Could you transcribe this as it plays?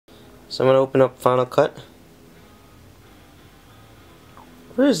So I'm gonna open up Final Cut.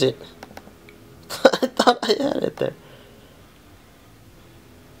 Where is it? I thought I had it there.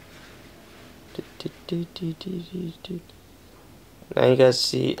 Now you guys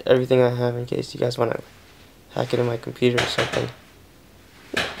see everything I have in case you guys want to hack it in my computer or something.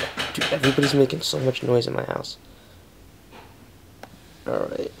 Dude, everybody's making so much noise in my house.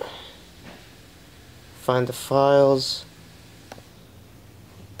 Alright. Find the files.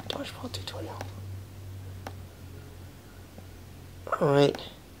 Dodgeball tutorial. Alright.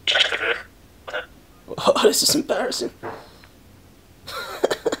 Oh, this is embarrassing.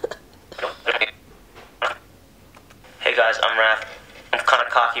 Hey guys, I'm Raph. I'm kind of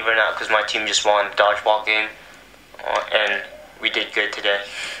cocky right now because my team just won the dodgeball game. And we did good today.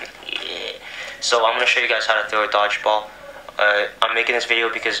 Yeah. So I'm going to show you guys how to throw a dodgeball. I'm making this video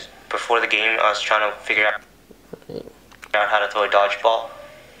because before the game I was trying to figure out how to throw a dodgeball.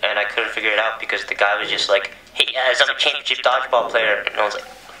 And I couldn't figure it out because the guy was just like, hey guys, I'm a championship dodgeball player. And I was like,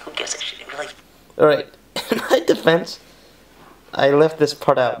 who gives a shit? Like, alright, in my defense, I left this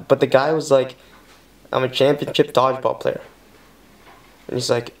part out. But the guy was like, I'm a championship dodgeball player. And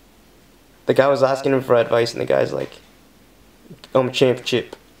he's like, the guy was asking him for advice, and the guy's like, I'm a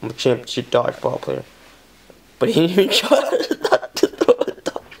championship dodgeball player. But he didn't even try not to throw a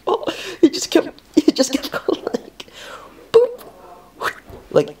dodgeball. He just kept going like, boop.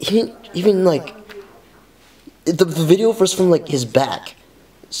 Like, he didn't even like, the video was from like his back.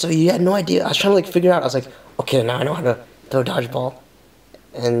 So he had no idea. I was trying to like figure out, I was like, okay, now I know how to throw a dodgeball.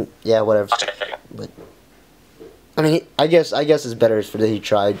 And yeah, whatever. But I mean, I guess it's better for that he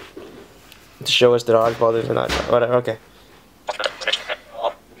tried to show us the dodgeball than not. Whatever. Okay.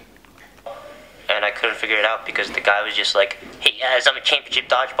 And I couldn't figure it out because the guy was just like, "Hey guys, I'm a championship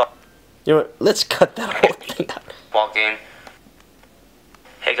dodgeball." You know what? Let's cut that whole thing out. Ball game.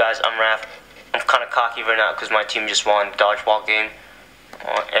 Hey guys, I'm Raph. I'm kind of cocky right now because my team just won the dodgeball game,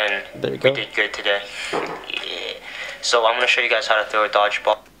 and we did good today. Yeah. So I'm gonna show you guys how to throw a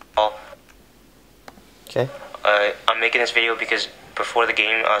dodgeball. Okay. I'm making this video because before the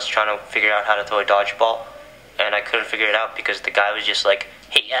game I was trying to figure out how to throw a dodgeball, and I couldn't figure it out because the guy was just like,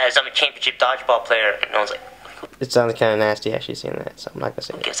 "Hey guys, I'm a championship dodgeball player," and I was like, it sounded kind of nasty actually saying that, so I'm not gonna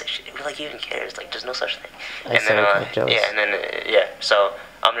say that. Who gives a shit? Who like even cares? Like, there's no such thing. And then yeah, and then yeah. So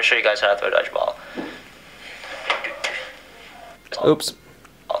I'm gonna show you guys how to throw a dodgeball. Oops.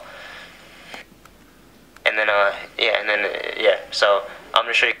 And then yeah, and then yeah. So I'm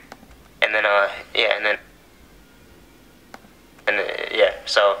gonna show you. And then yeah, and then yeah.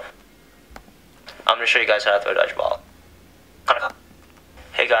 So I'm gonna show you guys how to throw a dodgeball.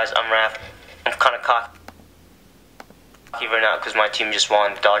 Hey guys, I'm Raph. I'm kind of cocky right now because my team just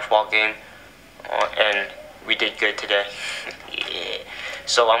won the dodgeball game, and we did good today. Yeah.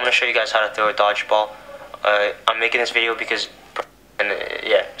 So I'm gonna show you guys how to throw a dodgeball. I'm making this video because,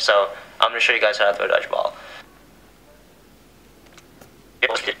 yeah. So I'm gonna show you guys how to throw a dodgeball.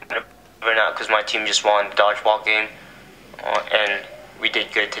 Right now because my team just won the dodgeball game, and we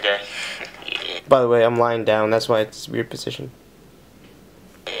did good today. Yeah. By the way, I'm lying down. That's why it's a weird position.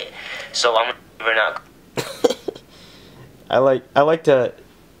 Yeah. So I'm right now. I like to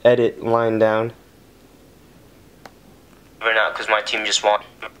edit lying down. Right now because my team just won.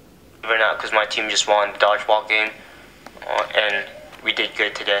 Right now because my team just won the dodgeball game, and we did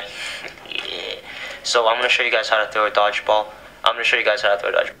good today. Yeah. So I'm gonna show you guys how to throw a dodgeball. I'm gonna show you guys how to throw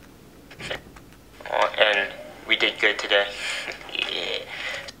a dodgeball. And we did good today. Yeah.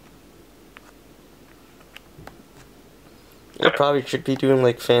 I probably should be doing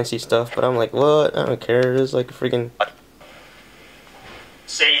like fancy stuff, but I'm like, what? I don't care. It's like a freaking.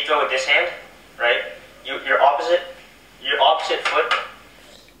 Say you throw with this hand, right? Your opposite foot.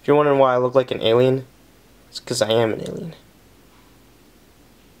 If you're wondering why I look like an alien, it's because I am an alien.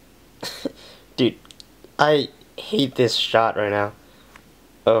 Dude, I hate this shot right now.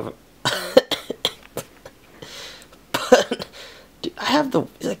 Of. Dude, I have the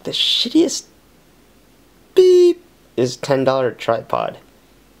shittiest beep is $10 tripod.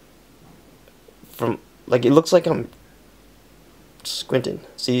 From like it looks like I'm squinting.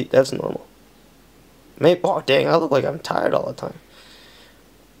 See, that's normal. Maybe oh dang, I look like I'm tired all the time.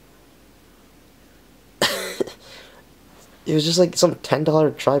 It was just like some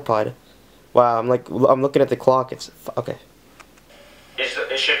 $10 tripod. Wow, I'm looking at the clock. It's okay. It's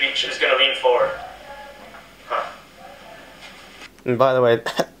gonna lean forward. And by the way,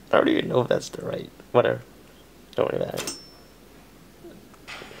 I don't even know if that's the right. Whatever. Don't worry about it.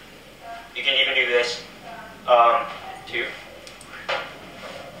 You can even do this. 2.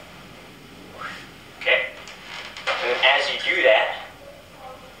 Okay. And then as you do that,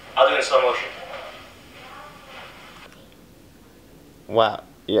 other than in slow motion. Wow.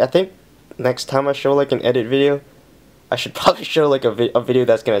 Yeah, I think next time I show like an edit video, I should probably show like a video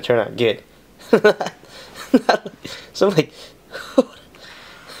that's gonna turn out good. So I'm like,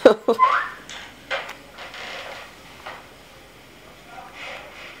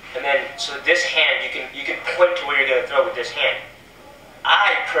 and then so this hand you can point to where you're gonna throw with this hand.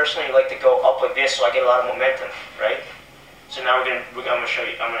 I personally like to go up like this so I get a lot of momentum, right? So now I'm gonna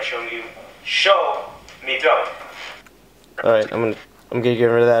show me throwing. all right, I'm gonna get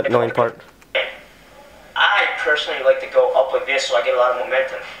rid of that annoying part. I personally like to go up like this so I get a lot of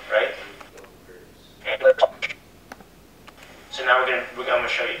momentum, right? So now I'm gonna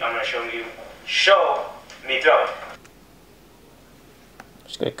show me throwing.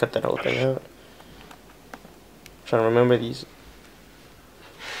 Just gonna cut that whole thing out. Trying to remember these.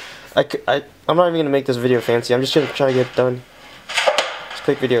 I'm not even gonna make this video fancy. I'm just gonna try to get it done. It's a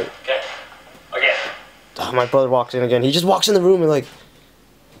quick video. Okay. Okay. Oh, my brother walks in again. He just walks in the room and like.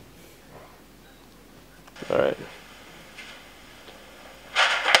 All right.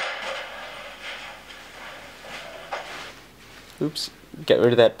 Oops. Get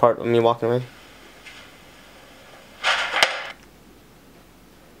rid of that part of me walking away.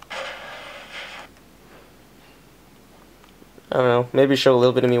 I don't know. Maybe show a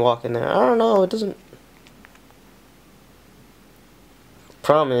little bit of me walking there. I don't know. It doesn't.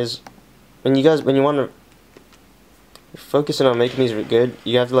 Problem is, when you want to focusing on making these good,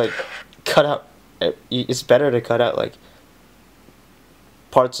 you have to like cut out. It's better to cut out like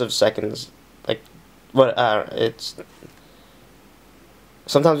parts of seconds. Like what? It's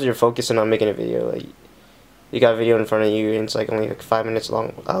sometimes when you're focusing on making a video, like you got a video in front of you and it's like only like 5 minutes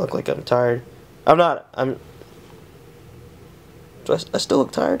long. I look like I'm tired. I'm not. Do I still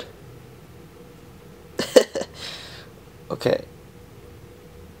look tired? Okay.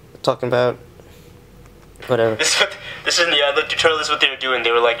 Talking about whatever. This is in the other tutorial. This is what they were doing.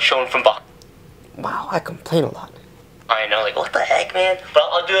 They were like showing from behind. Wow, I complain a lot. I know, like what the heck, man? But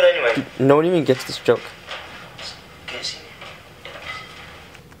I'll do it anyway. Dude, no one even gets this joke. Can you see me?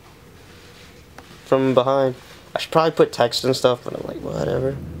 From behind. I should probably put text and stuff, but I'm like,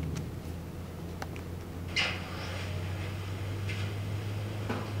 whatever.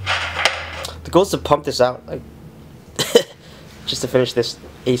 The goal is to pump this out, like, just to finish this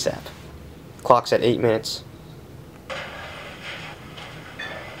ASAP. Clock's at 8 minutes.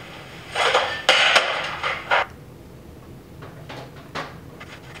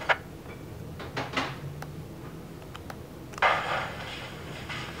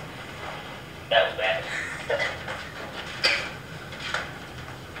 That was bad.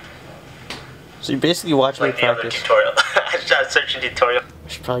 So you basically watch me Like the other practice. tutorial. I started searching tutorial I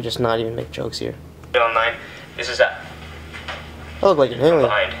should probably just not even make jokes here. online. This is that I look like an alien.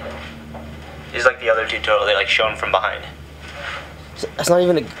 behind. This is like the other tutorial. They like shown from behind. That's not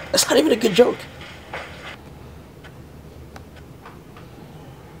even a good joke.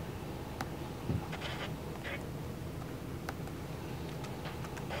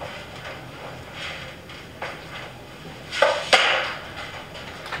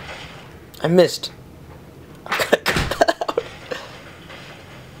 I missed. I'm gonna cut that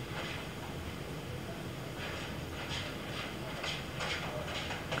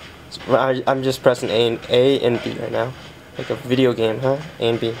out. I'm just pressing A and B right now. Like a video game, huh? A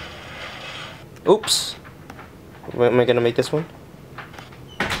and B. Oops. Am I gonna make this one?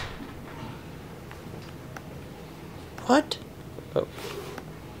 What? Oh.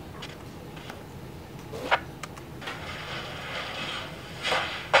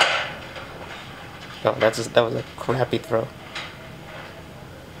 No, that was a crappy throw.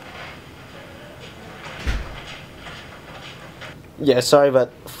 Yeah, sorry, but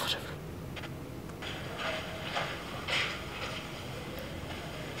whatever.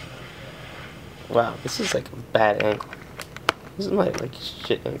 Wow, this is like a bad angle. This is my like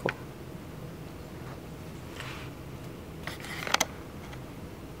shit angle.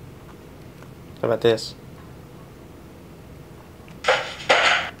 How about this?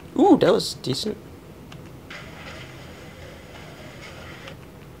 Ooh, that was decent.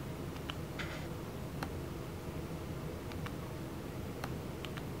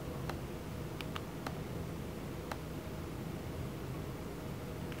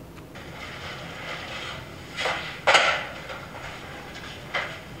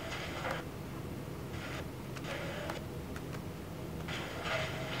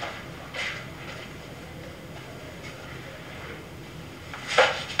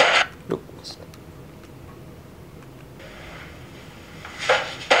 Nope.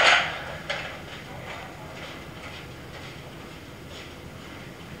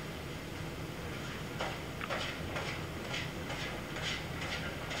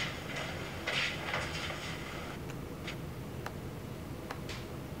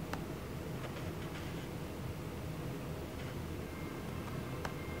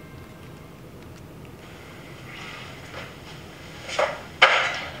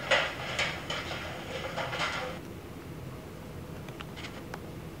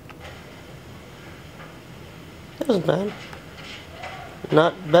 wasn't bad.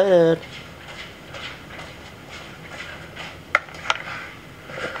 Not bad.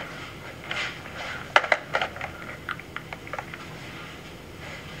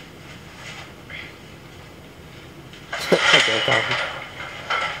 Okay, copy.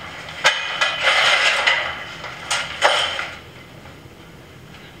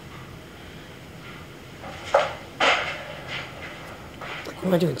 What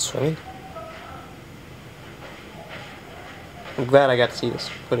am I doing? Swimming? I'm glad I got to see this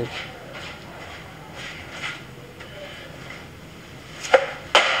footage.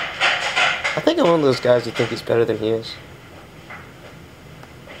 I think I'm one of those guys who think he's better than he is.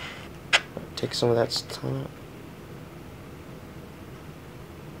 Take some of that stuff.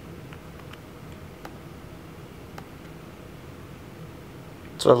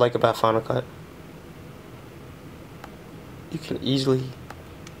 That's what I like about Final Cut. You can easily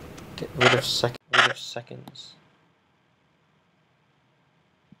get rid of seconds.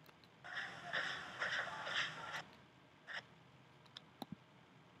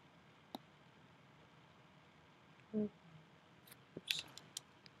 Oops.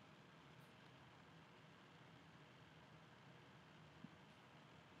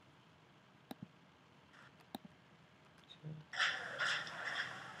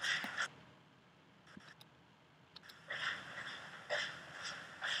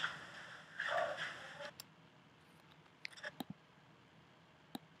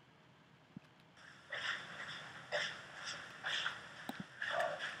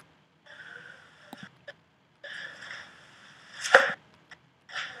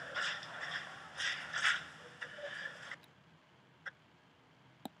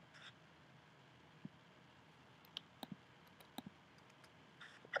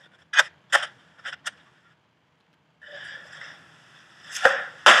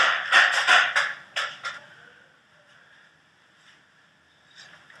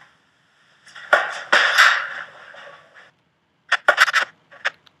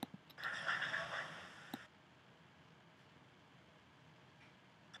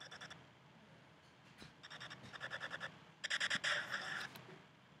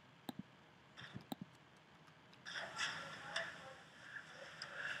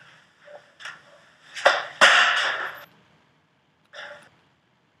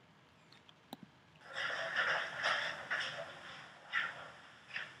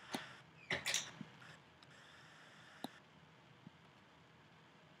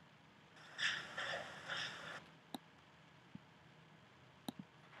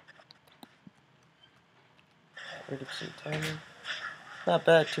 Rid of some timing. Not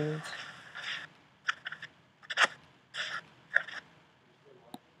bad, 2 minutes.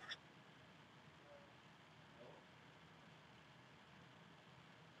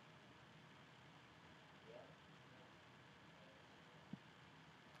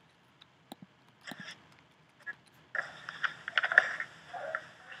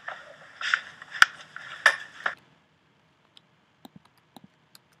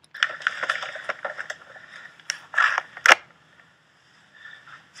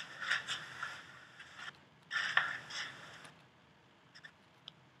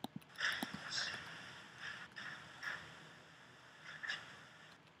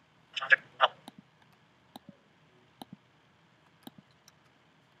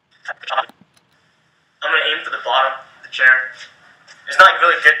 I'm gonna aim for the bottom of the chair. It's not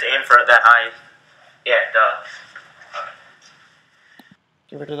really good to aim for it that high. Yeah, duh.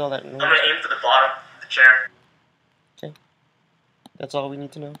 Get rid of all that noise. I'm gonna aim for the bottom of the chair. Okay. That's all we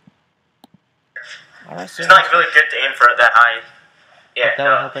need to know. Alright, so it's not really good to aim for it that high. Yeah, that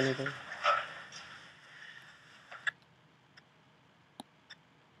will help anything.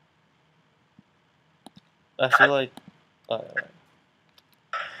 I feel like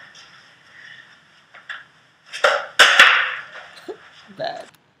bad.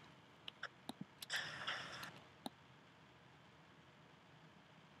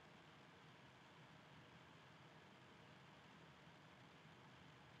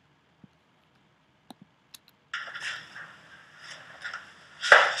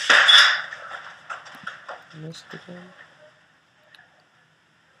 Missed again.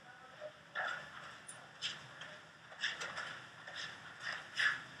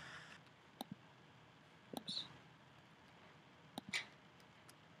 Oops.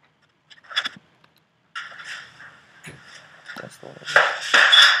 That's the one.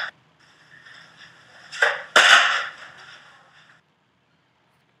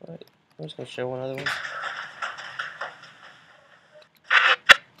 Alright, I'm just gonna show one other one.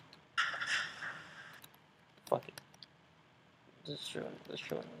 Fuck it. Let's show another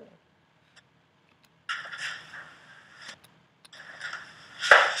one.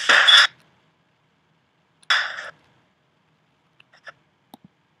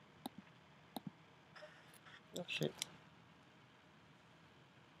 Oh shit.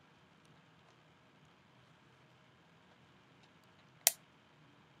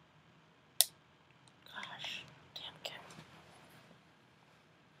 Gosh, damn camera.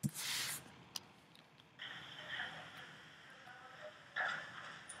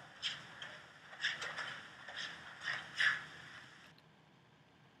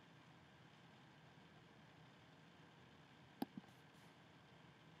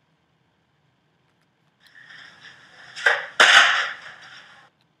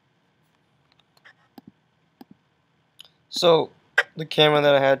 So, the camera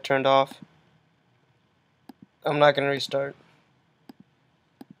that I had turned off, I'm not gonna restart.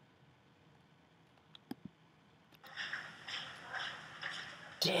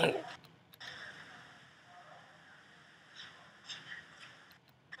 Dang it.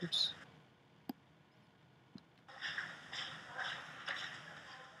 Oops.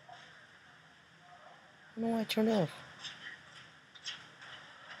 I don't know why I turned off.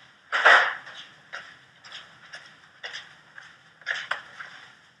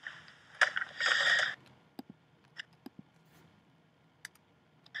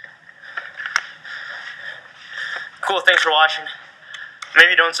 Cool, thanks for watching.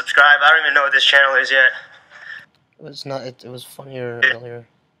 Maybe don't subscribe. I don't even know what this channel is yet. It was not. It was funnier earlier.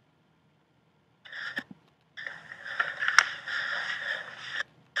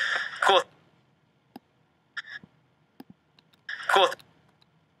 Cool. Cool.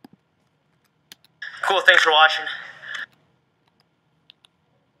 Cool, thanks for watching.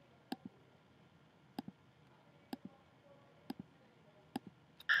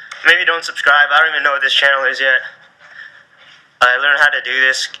 Maybe don't subscribe. I don't even know what this channel is yet. I learned how to do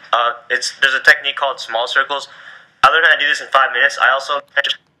this. There's a technique called small circles. I learned how to do this in 5 minutes. I also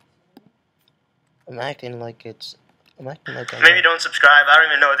I'm acting like I'm maybe don't subscribe. I don't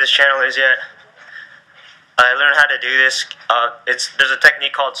even know what this channel is yet. I learned how to do this. There's a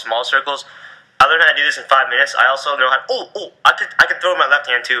technique called small circles. I learned how to do this in 5 minutes. I also know how. I could throw with my left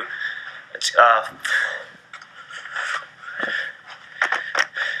hand too. It's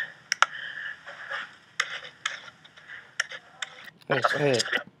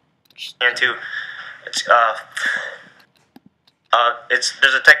hand too.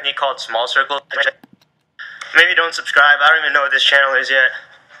 There's a technique called small circles. Maybe don't subscribe. I don't even know what this channel is yet.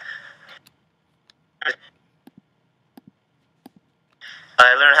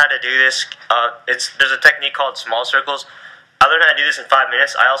 I learned how to do this. There's a technique called small circles. I learned how to do this in 5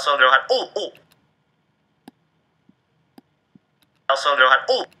 minutes. I also know how. I also know how.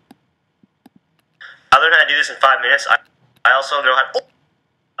 I learned how to do this in 5 minutes. I also know how.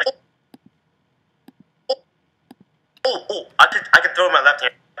 I could throw with my left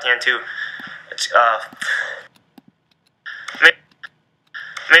hand too. It's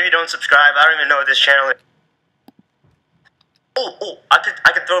maybe don't subscribe. I don't even know what this channel is. I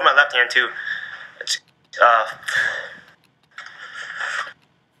could throw with my left hand too. It's I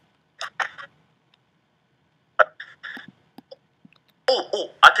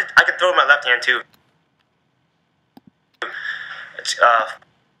could throw with my left hand too. It's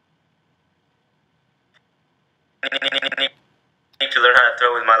need to learn how to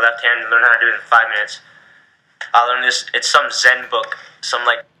throw with my left hand and learn how to do it in 5 minutes. I learned this. It's some Zen book, some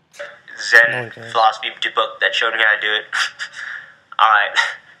like Zen philosophy book that showed me how to do it. All right,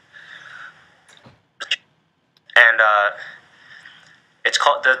 and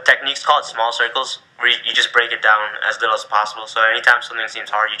the technique's called small circles, where you just break it down as little as possible. So anytime something seems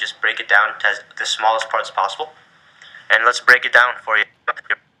hard, you just break it down to the smallest parts possible. And let's break it down for you.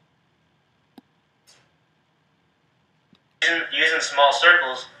 Using small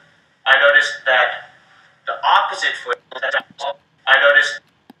circles, I noticed that the opposite foot. I noticed.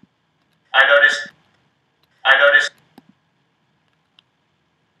 I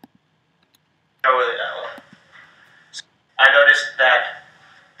noticed that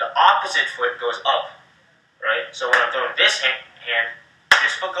the opposite foot goes up, right? So when I'm throwing this hand,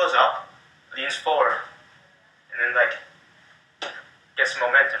 this foot goes up, leans forward, and then like gets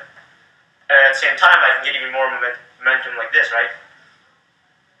momentum. And at the same time, I can get even more momentum like this, right?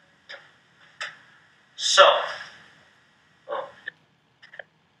 So,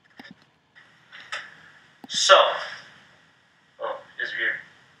 this is weird.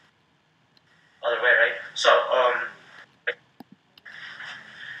 Other way, right? So,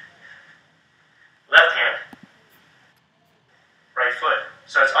 left hand, right foot.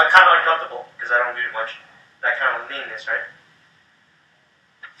 So it's kind of uncomfortable because I don't do it much. That kind of leanness, right?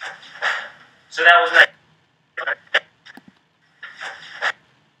 So that was nice.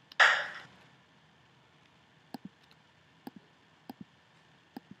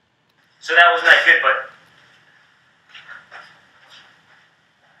 So that was not good, but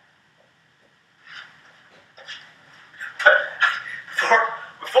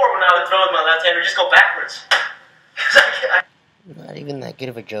I would throw with my left hand or just go backwards. Not even that good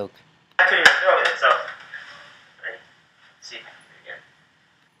of a joke. I couldn't even throw it, so. Ready? Let's see. Again.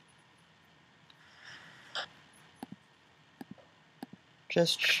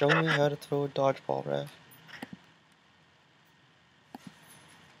 Just show me how to throw a dodgeball, Raph.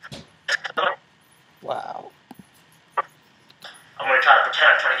 Wow. I'm gonna try to pretend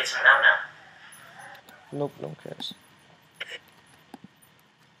I'm trying to get something out now. Nope, no cares.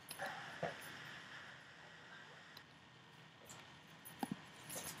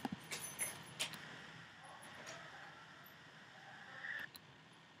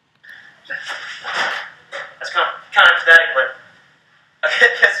 That's kind of pathetic, but I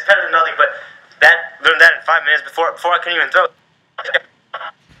guess it's better than nothing. But learned that in 5 minutes before I couldn't even throw. But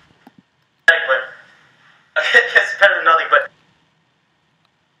I guess it's better than nothing.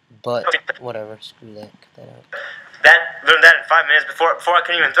 But whatever, screw that. Cut that out. Learned that in 5 minutes before I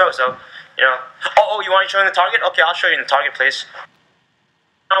couldn't even throw. So you know. Oh, you want to show me the target? Okay, I'll show you in the target place.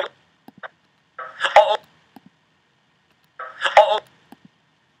 Oh.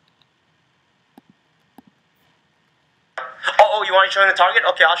 Oh, you want to show me the target?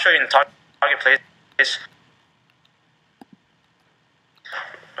 Okay, I'll show you in the target place.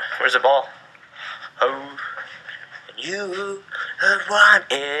 Where's the ball? Oh, and you would want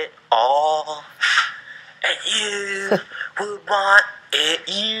it all, and you would want it.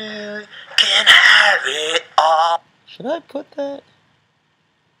 You can have it all. Should I put that?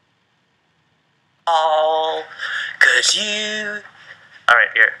 All, 'cause you. All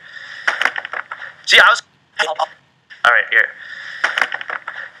right, here. See, I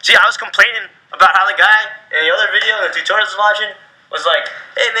was complaining about how the guy in the other video, the tutorial I was watching, was like,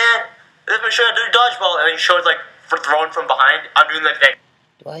 "Hey man, let me show you how to do dodgeball," and he showed like for throwing from behind. I'm doing like that.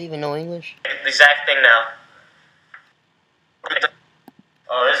 Do I even know English? The exact thing now.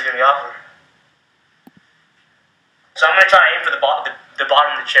 Oh, this is gonna be awkward. So I'm gonna try to aim for the bottom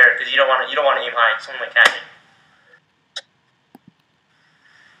of the chair because you don't want to aim high. Someone might catch it.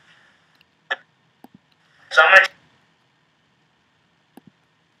 So I'm gonna.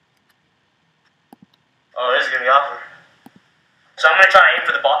 Oh, this is gonna be awkward. So I'm gonna try to aim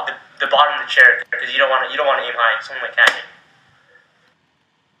for the bottom of the chair because you don't want to aim high. Someone might catch it.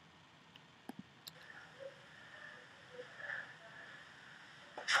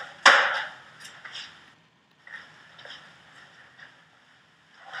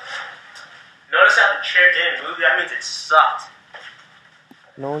 Notice how the chair didn't move? That means it sucked.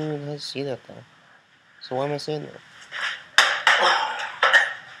 No one even has to see that though. So why am I saying that?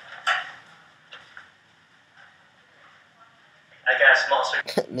 I got a small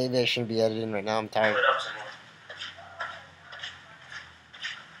circle. Maybe I shouldn't be editing right now. I'm tired. Put it up some more.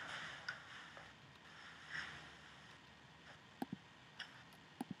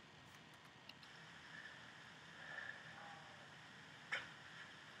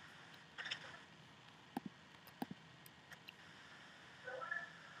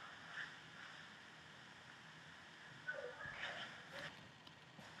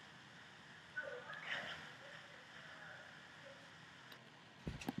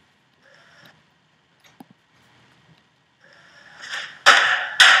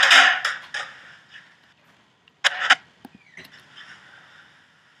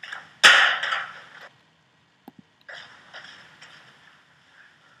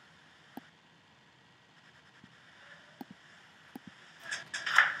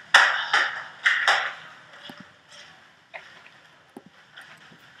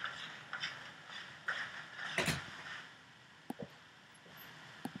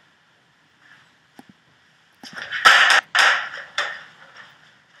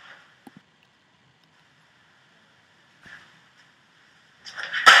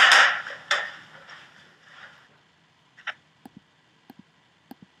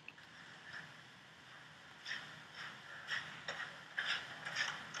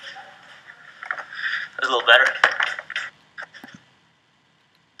 That's a little better.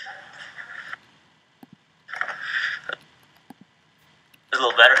 That's a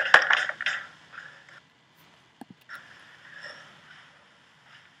little better.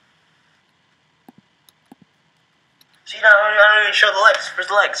 See, now I don't even show the legs. Where's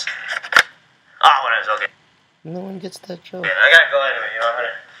the legs? Ah, whatever, okay. No one gets that joke. Yeah, I gotta go anyway, you know.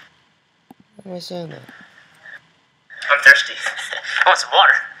 Why am I saying that? I'm thirsty. I want some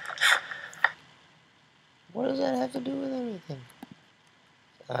water. What does that have to do with anything?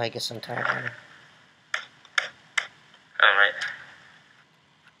 I guess I'm tired now. Alright.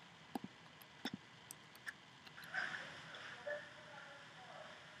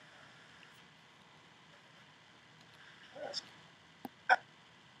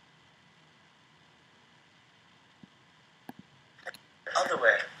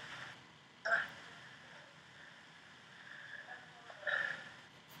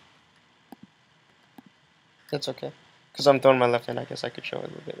 That's okay. Because I'm throwing my left hand, I guess I could show a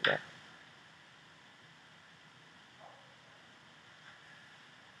little bit of that.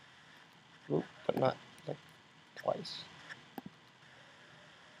 Oop, but not like twice.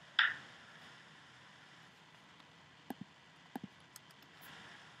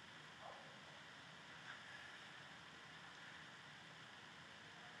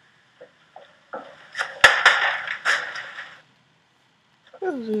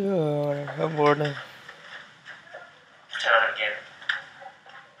 I'm bored now. Turn on again.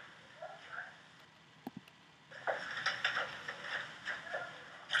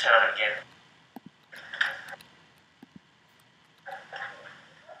 Turn on again.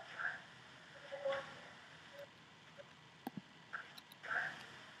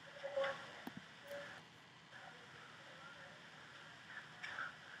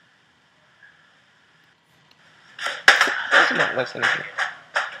 That's not less energy.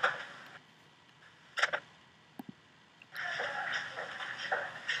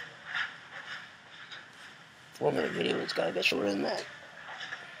 Four-minute video, it's gotta get shorter than that.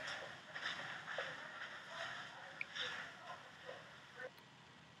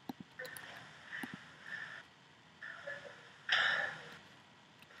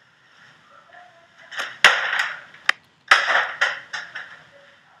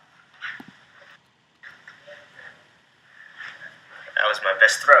 That was my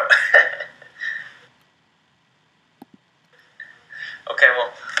best throw. Okay,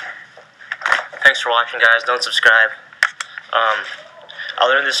 well, thanks for watching, guys. Don't subscribe. I'll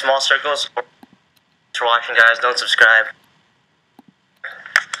learn the small circles. Thanks for watching, guys. Don't subscribe.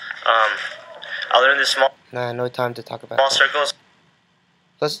 I'll learn the small No time to talk about that. circles.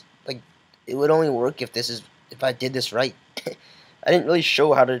 Plus, like, it would only work if I did this right. I didn't really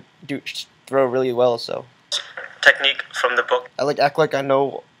show how to throw really well, so. Technique from the book. I act like I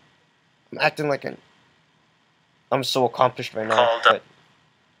know. I'm acting like I'm so accomplished right now, but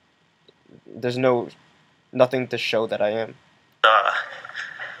there's nothing to show that I am.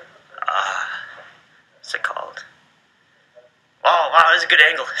 What's it called? Oh wow, that's a good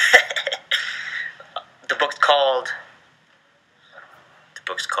angle. The book's called.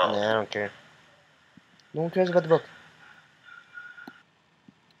 Nah, I don't care. No one cares about the book.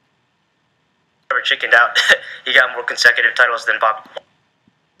 Whoever chickened out, he got more consecutive titles than Bob.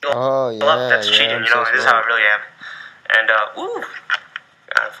 Oh yeah, That's yeah, cheating, I'm you know. so This is how I smart. really am. And woo,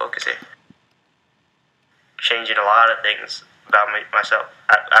 gotta focus here. Changing a lot of things about myself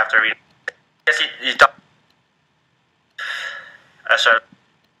after reading. I guess you thought. Sorry.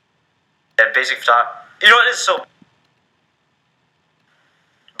 Yeah, basic thought. You know what? This is so.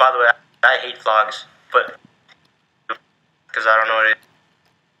 By the way, I hate vlogs, but because I don't know what it is.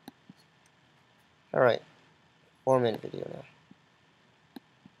 Alright, 4-minute video now.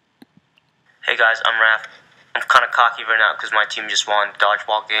 Hey guys, I'm Raph. I'm kind of cocky right now because my team just won the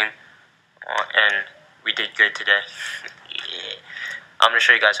Dodgeball game, and we did good today. Yeah. I'm gonna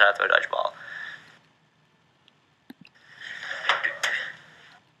show you guys how to throw Dodgeball.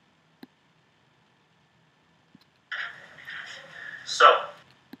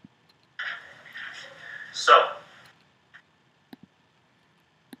 So,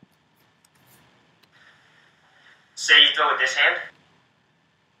 say you throw with this hand.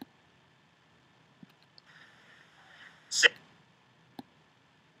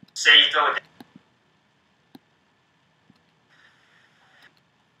 Say you throw with.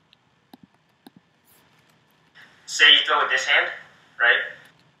 Say you throw with this hand, right?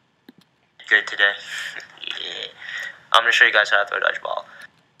 Good today. Yeah. I'm gonna show you guys how to throw Dodgeball.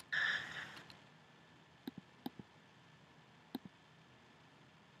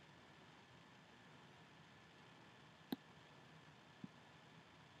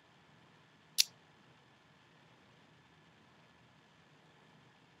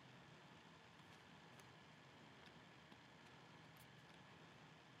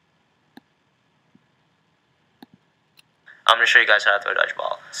 I'm gonna show you guys how to throw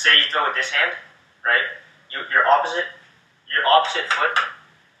Dodgeball. Say you throw with this hand, right? Your opposite foot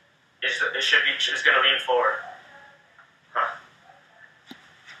is gonna lean forward. Huh.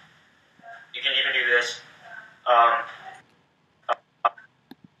 You can even do this.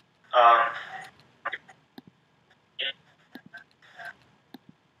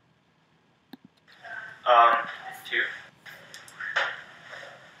 Two.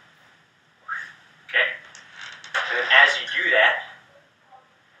 Okay. And then as you do that,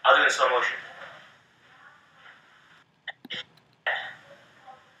 I'll do it in slow motion.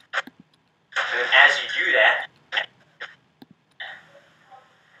 And then as you do that,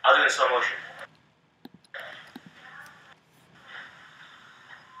 I'll do it in slow motion.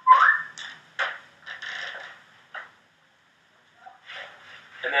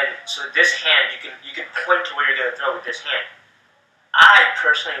 and so this hand you can point to where you're gonna throw with this hand. I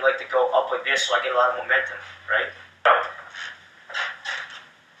personally like to go up like this so I get a lot of momentum, right?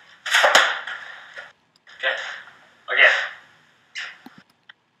 Okay. Again.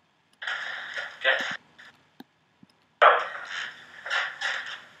 Okay.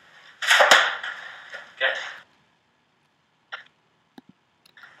 Okay.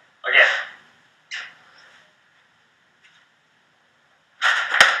 Again.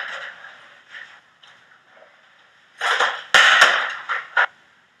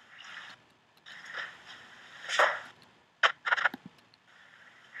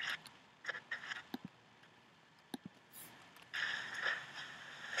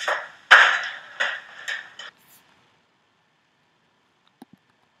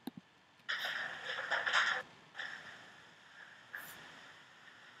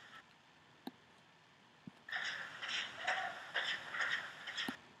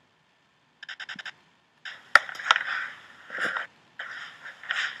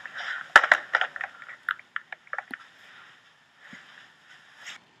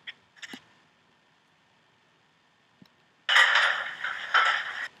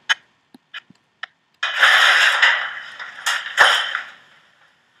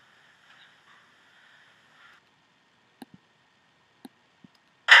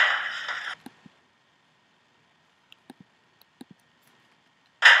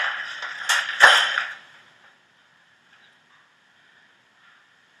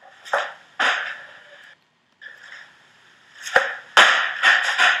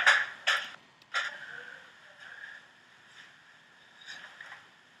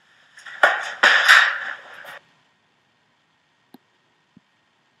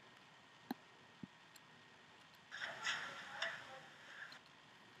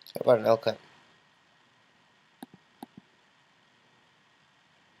 How about an L cut?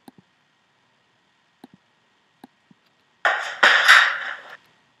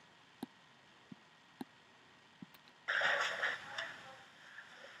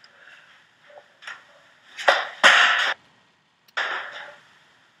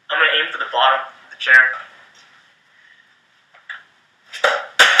 I'm gonna aim for the bottom of the chair.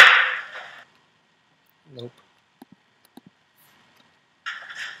 Nope.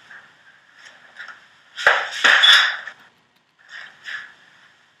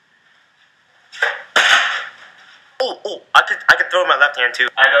 Oh, I could throw my left hand too.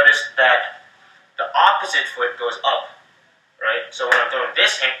 I noticed that the opposite foot goes up, right? So when I'm throwing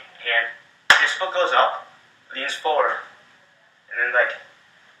this hand, this foot goes up, leans forward, and then like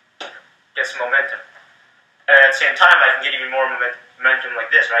gets some momentum. And at the same time, I can get even more momentum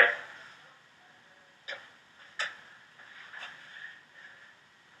like this, right?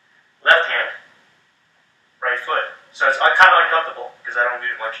 Left hand, right foot. So it's kind of uncomfortable because I don't do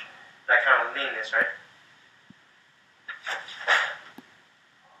it much. I kind of lean this, right?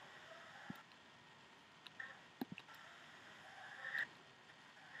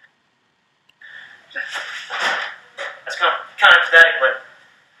 That's kind of pathetic, but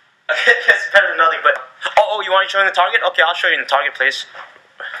it's better than nothing. But oh, you want to show me the target? Okay, I'll show you in the target place.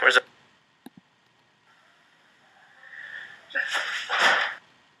 Where's it?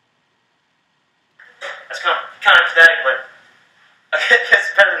 That's kind of pathetic, but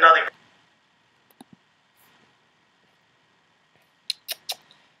it's better than nothing.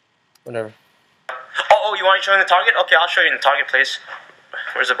 Whatever. Oh, you want to show me the target? Okay, I'll show you in the target place.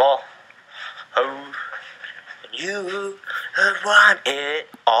 Where's the ball? Oh, you want it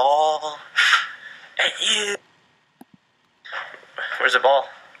all, and you. Where's the ball?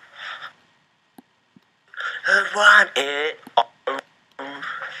 Want it all.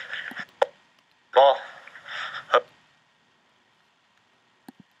 Ball.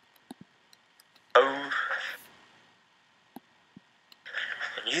 Oh.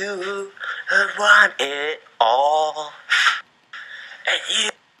 You want it all, and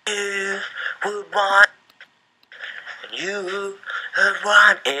you would want, and you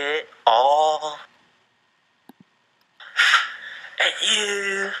want it all, and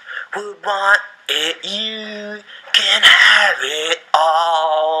you would want it. You can have it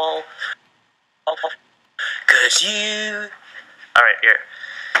all, 'cause you. All right, here.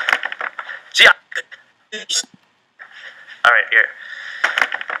 See, all right, here.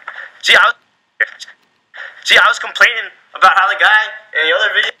 See, I was complaining about how the guy in the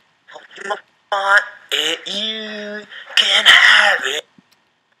other video. You want it, you can have it.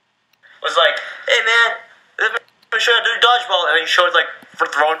 Was like, hey man, let me show you how to do dodgeball, and then he showed like for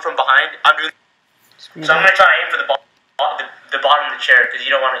throwing from behind. I'm doing. So I'm gonna try to aim for the bottom of the chair because you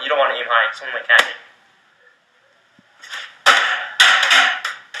don't want to aim high. Someone might catch it.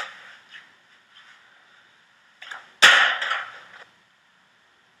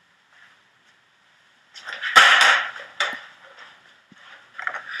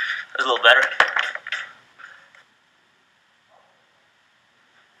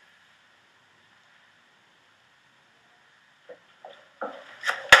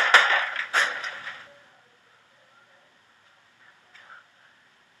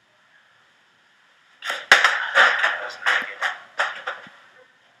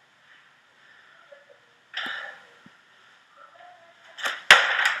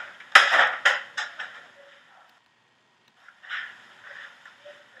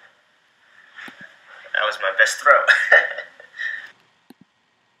 best throw.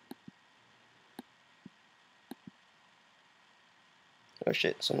 Oh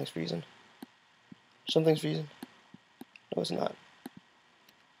shit, something's freezing. Something's freezing. No, it's not.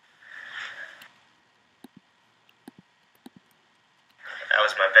 That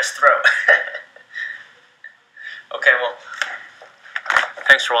was my best throw. Okay, well,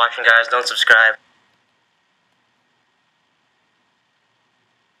 thanks for watching, guys. Don't subscribe.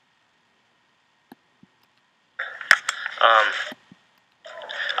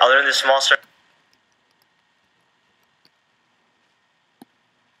 I learned this small circle.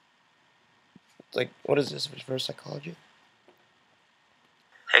 Like, what is this? Reverse psychology?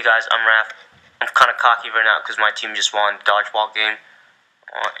 Hey guys, I'm Raph. I'm kind of cocky right now because my team just won the dodgeball game,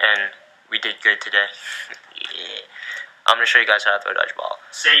 and we did good today. Yeah. I'm gonna show you guys how to throw dodgeball.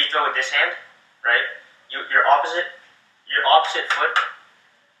 Say you throw with this hand, right? Your opposite foot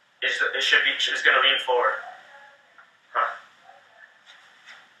is gonna lean forward. Huh.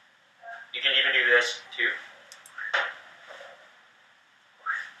 You can even do this too.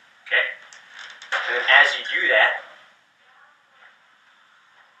 Okay. And then as you do that,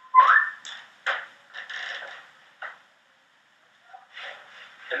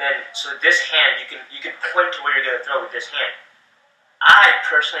 and then so this hand you can point to where you're gonna throw with this hand. I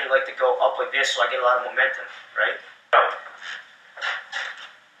personally like to go up like this so I get a lot of momentum, right?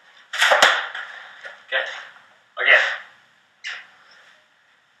 Okay? Again.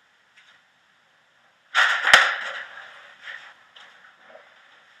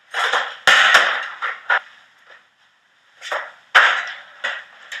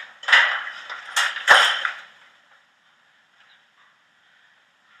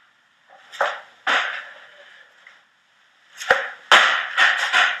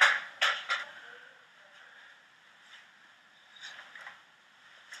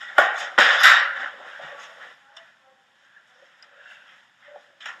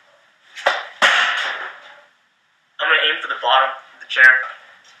 I'm going to aim for the bottom of the chair.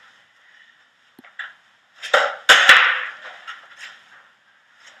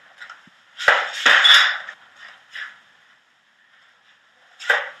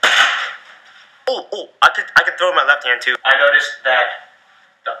 Oh, I could throw with my left hand too. I noticed that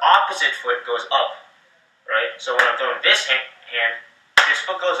the opposite foot goes up, right? So when I'm throwing this hand, this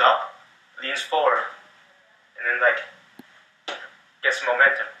foot goes up, leans forward, and then like get some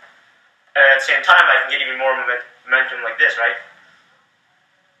momentum. And at the same time, I can get even more momentum like this, right?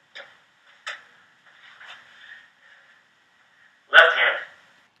 Left hand.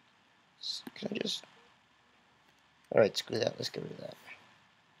 Can I just... Alright, screw that. Let's get rid of that.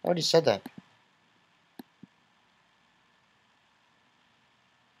 I already said that.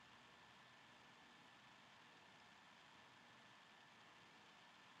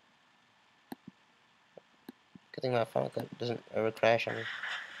 Good thing my Final Cut doesn't ever crash on me.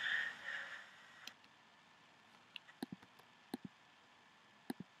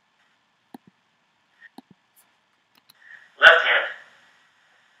 Left hand.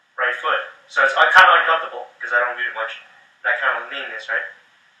 Right foot. So it's kind of uncomfortable because I don't do it much. I kind of lean this, right?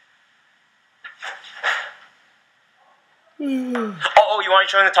 Oh, you want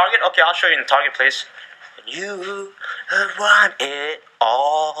to show me the target? Okay, I'll show you in the target place. You want it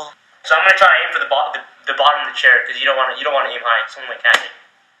all. So I'm gonna try to aim for the bottom of the chair because you don't want to aim high. Someone might catch it.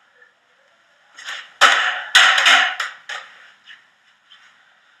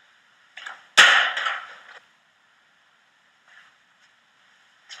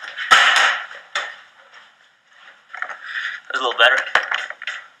 That's a little better.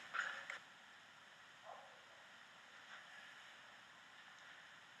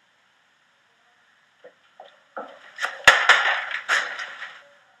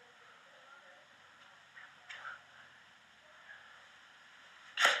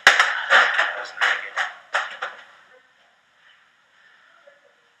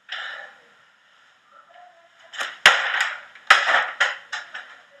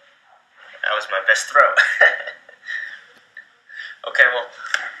 That was my best throw. Okay, well,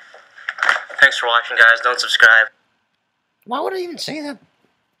 thanks for watching, guys. Don't subscribe. Why would I even say that?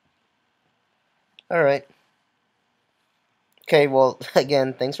 Alright. Okay, well,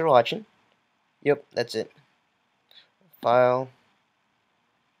 again, thanks for watching. Yep, that's it. File.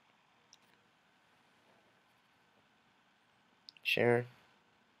 Share.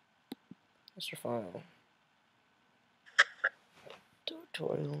 Master file.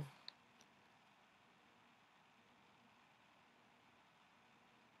 Tutorial.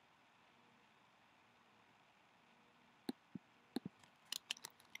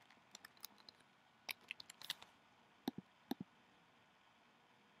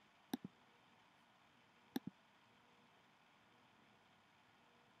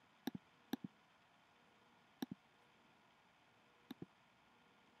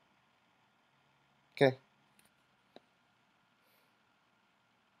 Okay.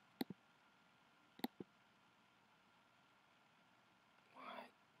 My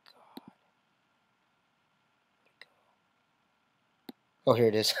God. Oh, here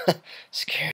it is. Scared.